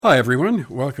Hi, everyone.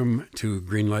 Welcome to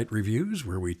Greenlight Reviews,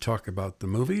 where we talk about the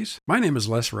movies. My name is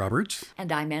Les Roberts.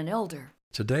 And I'm Ann Elder.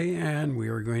 Today, Ann, we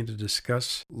are going to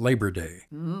discuss Labor Day.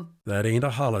 That ain't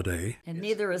a holiday. And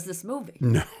neither is this movie.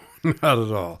 No, not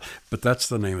at all. But that's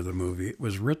the name of the movie. It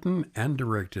was written and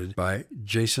directed by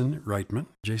Jason Reitman.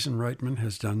 Jason Reitman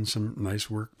has done some nice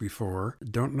work before.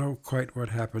 Don't know quite what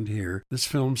happened here. This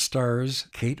film stars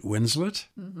Kate Winslet.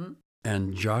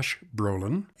 And Josh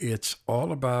Brolin. It's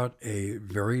all about a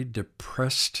very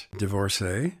depressed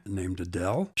divorcee named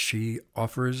Adele. She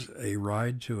offers a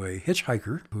ride to a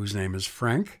hitchhiker whose name is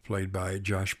Frank, played by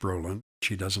Josh Brolin.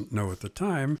 She doesn't know at the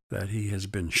time that he has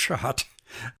been shot.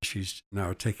 She's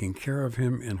now taking care of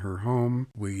him in her home.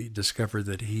 We discover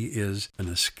that he is an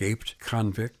escaped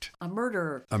convict. A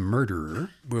murderer. A murderer.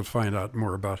 We'll find out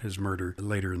more about his murder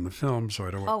later in the film, so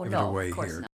I don't want to give it away of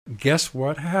course here. Not. Guess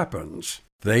what happens?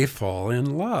 They fall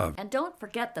in love. And don't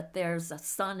forget that there's a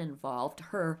son involved,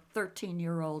 her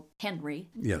 13-year-old Henry.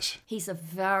 Yes. He's a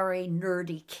very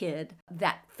nerdy kid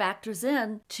that factors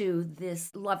in to this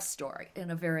love story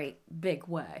in a very big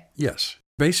way. Yes.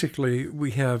 Basically, we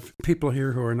have people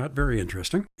here who are not very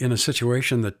interesting in a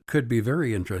situation that could be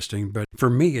very interesting, but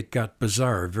for me, it got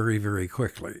bizarre very, very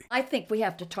quickly. I think we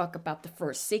have to talk about the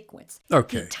first sequence.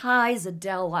 Okay. He ties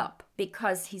Adele up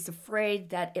because he's afraid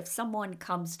that if someone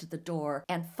comes to the door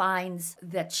and finds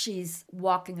that she's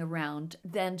walking around,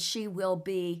 then she will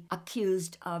be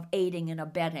accused of aiding and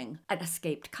abetting an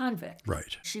escaped convict.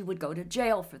 Right. She would go to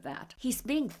jail for that. He's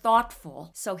being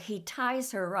thoughtful, so he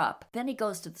ties her up. Then he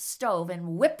goes to the stove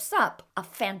and whips up a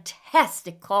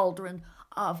fantastic cauldron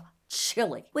of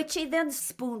chili, which he then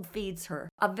spoon feeds her.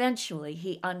 Eventually,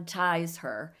 he unties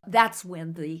her. That's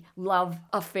when the love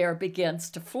affair begins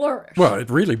to flourish. Well, it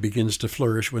really begins to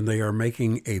flourish when they are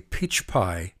making a peach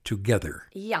pie together.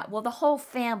 Yeah, well, the whole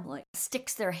family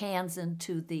sticks their hands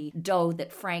into the dough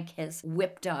that Frank has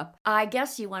whipped up. I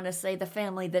guess you want to say the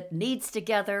family that needs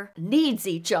together needs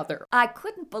each other. I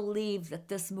couldn't believe that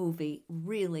this movie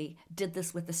really did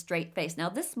this with a straight face. Now,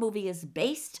 this movie is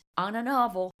based on a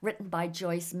novel written by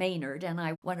Joyce Maynard, and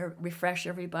I want to refresh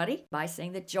everybody by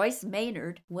saying that Joyce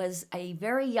Maynard was a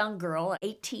very young girl,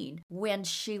 18, when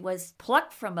she was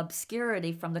plucked from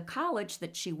obscurity from the college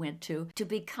that she went to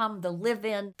become the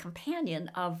live-in companion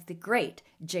of the great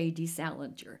J.D.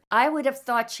 Salinger. I would have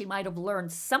thought she might have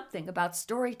learned something about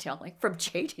storytelling from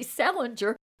J.D.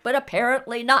 Salinger, but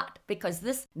apparently not, because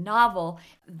this novel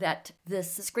that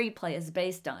this screenplay is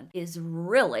based on is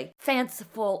really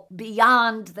fanciful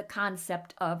beyond the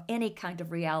concept of any kind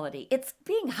of reality. It's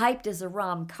being hyped as a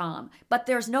rom-com, but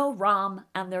there's no rom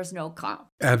and there's no com.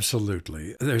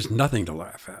 Absolutely. There's nothing to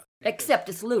laugh at. Except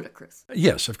it's ludicrous.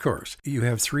 Yes, of course. You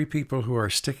have three people who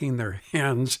are sticking their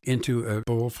hands into a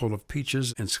bowl full of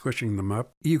peaches and squishing them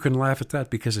up. You can laugh at that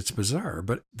because it's bizarre,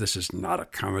 but this is not a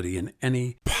comedy in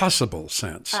any possible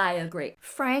sense. I agree.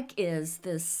 Frank is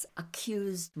this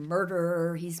accused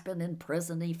murderer. He's been in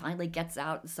prison. He finally gets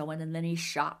out and so on, and then he's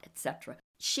shot, etc.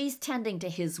 She's tending to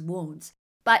his wounds.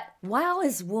 But while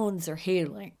his wounds are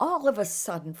healing, all of a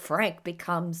sudden Frank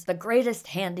becomes the greatest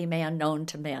handyman known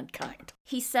to mankind.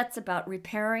 He sets about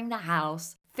repairing the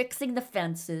house, fixing the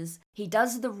fences. He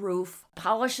does the roof,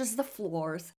 polishes the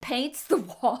floors, paints the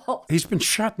walls. He's been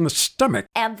shot in the stomach.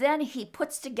 And then he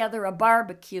puts together a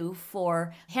barbecue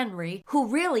for Henry, who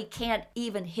really can't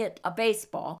even hit a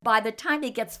baseball. By the time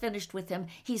he gets finished with him,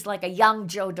 he's like a young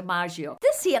Joe DiMaggio.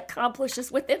 This he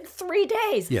accomplishes within 3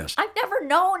 days. Yes. I've never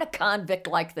known a convict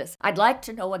like this. I'd like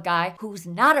to know a guy who's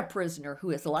not a prisoner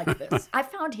who is like this. I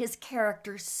found his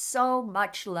character so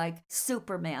much like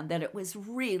Superman that it was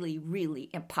really, really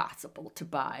impossible to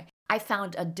buy. I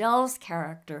found Adele's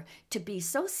character to be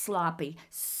so sloppy,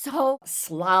 so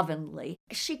slovenly.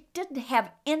 She didn't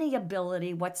have any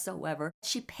ability whatsoever.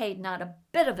 She paid not a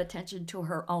bit of attention to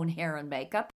her own hair and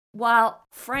makeup. While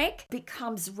Frank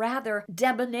becomes rather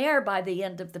debonair by the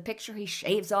end of the picture, he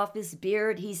shaves off his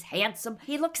beard, he's handsome,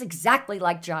 he looks exactly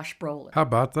like Josh Brolin. How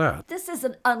about that? This is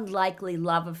an unlikely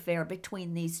love affair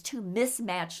between these two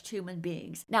mismatched human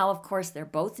beings. Now, of course, they're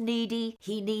both needy.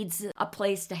 He needs a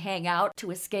place to hang out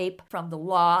to escape from the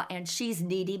law, and she's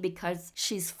needy because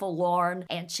she's forlorn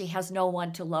and she has no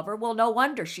one to love her. Well, no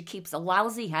wonder she keeps a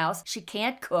lousy house. She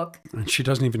can't cook. And she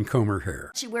doesn't even comb her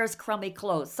hair. She wears crummy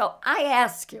clothes. So I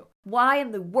ask you, why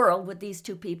in the world would these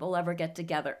two people ever get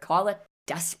together? Call it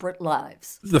desperate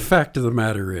lives. The fact of the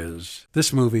matter is,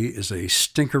 this movie is a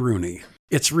stinkeroony.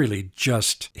 It's really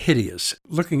just hideous.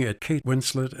 Looking at Kate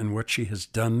Winslet and what she has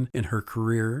done in her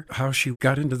career, how she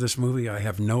got into this movie, I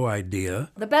have no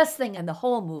idea. The best thing in the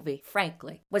whole movie,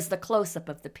 frankly, was the close-up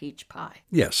of the peach pie.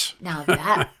 Yes. Now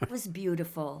that was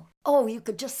beautiful. Oh, you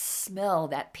could just smell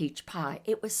that peach pie.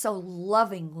 It was so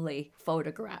lovingly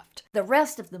photographed. The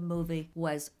rest of the movie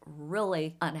was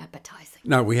really unappetizing.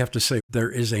 Now, we have to say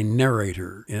there is a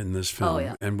narrator in this film, Oh,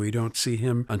 yeah. and we don't see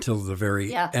him until the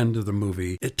very Yeah. end of the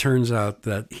movie. It turns out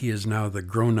that he is now the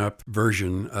grown-up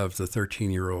version of the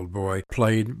 13-year-old boy,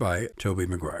 played by Tobey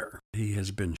Maguire. He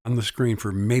has been on the screen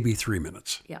for maybe 3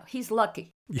 minutes. Yeah, he's lucky.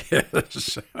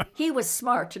 Yes. He was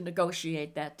smart to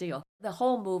negotiate that deal. The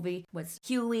whole movie was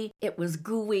huey, it was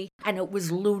gooey, and it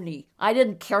was loony. I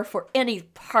didn't care for any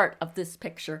part of this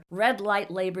picture. Red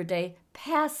light Labor Day,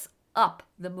 pass up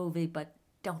the movie, but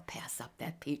don't pass up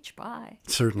that peach pie.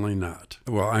 Certainly not.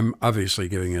 Well, I'm obviously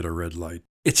giving it a red light.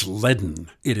 It's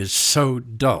leaden. It is so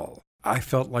dull. I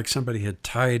felt like somebody had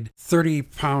tied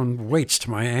 30-pound weights to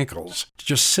my ankles to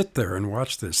just sit there and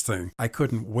watch this thing. I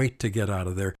couldn't wait to get out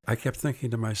of there. I kept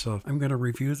thinking to myself, I'm going to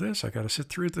review this. I got to sit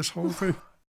through this whole thing.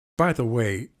 By the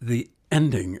way, the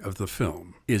ending of the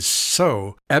film is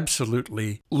so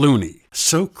absolutely loony,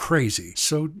 so crazy,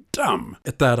 so dumb.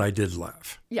 At that, I did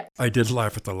laugh. Yeah. I did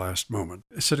laugh at the last moment.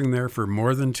 Sitting there for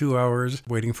more than 2 hours,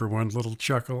 waiting for one little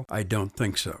chuckle? I don't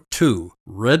think so. 2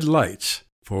 red lights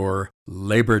for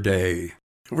Labor Day.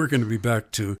 We're going to be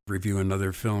back to review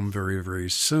another film very, very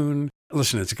soon.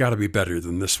 Listen, it's got to be better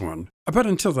than this one. But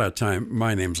until that time,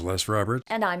 my name's Les Roberts.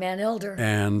 And I'm Ann Elder.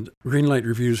 And Greenlight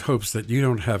Reviews hopes that you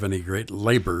don't have any great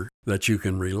labor, that you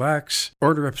can relax,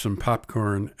 order up some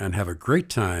popcorn, and have a great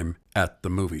time at the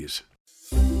movies.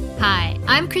 Hi,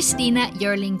 I'm Christina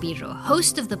Yerling Biro,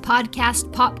 host of the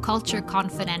podcast Pop Culture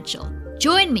Confidential.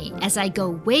 Join me as I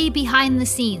go way behind the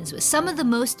scenes with some of the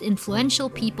most influential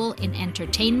people in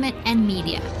entertainment and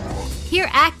media. Hear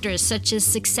actors such as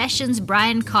Succession's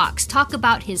Brian Cox talk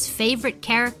about his favorite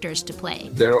characters to play.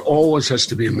 There always has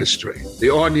to be a mystery. The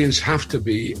audience have to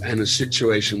be in a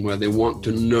situation where they want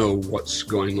to know what's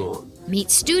going on.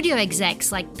 Meet studio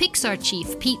execs like Pixar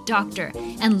chief Pete Docter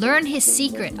and learn his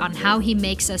secret on how he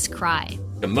makes us cry.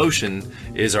 Emotion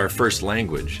is our first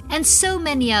language. And so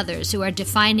many others who are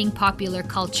defining popular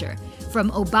culture,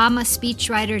 from Obama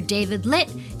speechwriter David Litt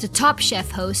to Top Chef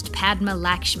host Padma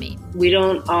Lakshmi. We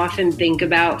don't often think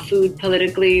about food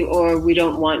politically, or we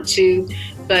don't want to,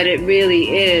 but it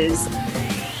really is.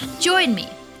 Join me.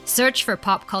 Search for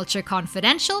Pop Culture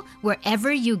Confidential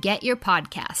wherever you get your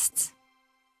podcasts.